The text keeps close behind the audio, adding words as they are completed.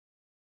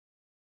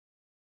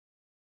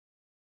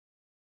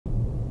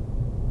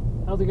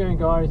How's it going,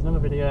 guys? Another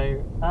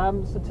video.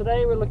 So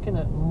today we're looking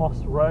at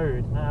Moss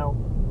Road. Now,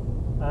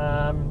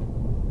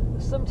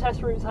 some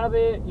test routes have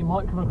it. You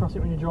might come across it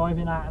when you're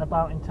driving out and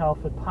about in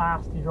Telford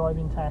past your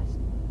driving test.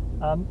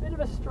 Bit of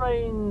a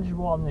strange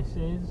one this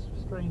is.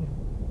 Strange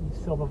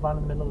silver van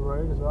in the middle of the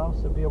road as well,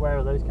 so be aware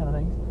of those kind of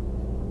things.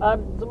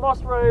 The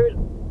Moss Road,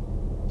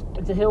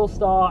 it's a hill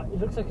start.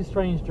 It looks like a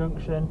strange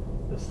junction.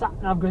 The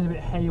sat-nav goes a bit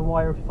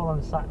haywire if you follow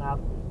the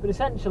sat-nav. But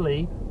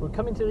essentially, we're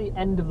coming to the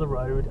end of the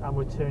road and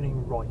we're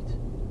turning right.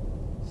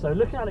 So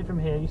looking at it from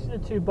here, you see the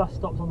two bus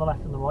stops on the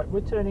left and the right.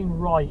 We're turning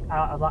right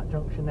out of that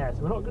junction there.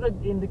 So we're not going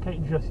to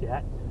indicate just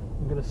yet.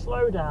 I'm going to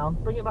slow down,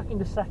 bring it back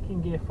into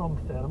second gear from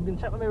third. I'm going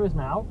to check my mirrors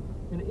now.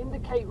 I'm going to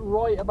indicate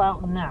right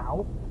about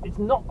now. It's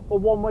not a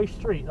one-way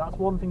street. That's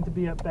one thing to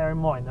bear in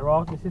mind.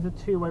 This is a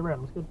two-way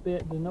road.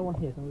 There's no one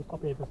here, so I'm going to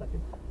stop here for a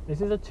second.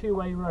 This is a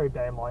two-way road,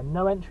 bear in mind.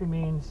 No entry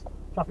means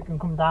traffic can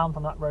come down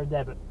from that road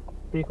there, but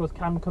vehicles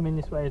can come in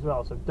this way as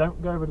well, so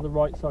don't go over to the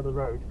right side of the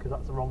road because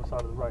that's the wrong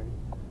side of the road.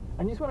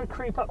 And you just want to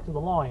creep up to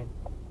the line.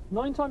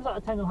 9 times out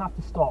of 10 you'll have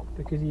to stop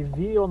because your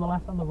view on the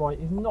left and the right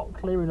is not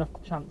clear enough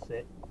to chance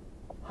it.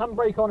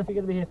 Handbrake on if you're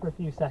going to be here for a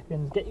few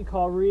seconds, get your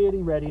car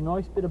really ready,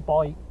 nice bit of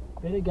bite,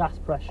 bit of gas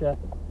pressure,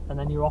 and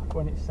then you're off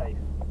when it's safe.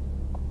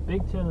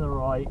 Big turn to the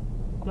right,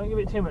 don't give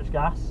it too much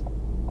gas,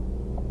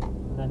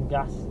 and then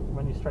gas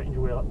when you straighten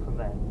your wheel up from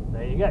there.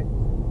 There you go.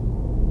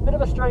 Bit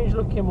of a strange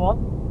looking one.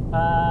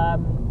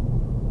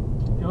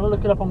 If you want to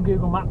look it up on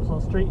Google Maps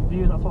on Street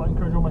View, that's what I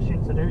encourage all my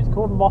students to do. It's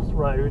called Moss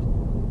Road.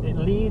 It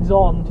leads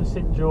on to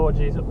St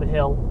George's up the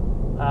hill,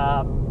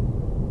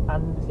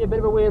 and it's a bit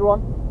of a weird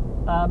one.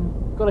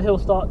 Got a hill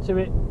start to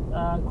it.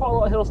 Quite a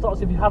lot of hill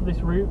starts if you have this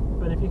route,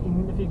 but if you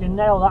can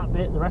nail that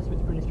bit, the rest of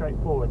it's pretty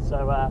straightforward.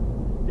 So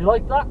if you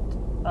like that,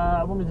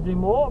 want me to do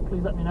more,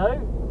 please let me know.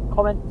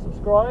 Comment,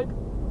 subscribe,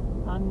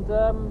 and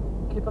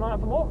keep an eye out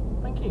for more.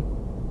 Thank you.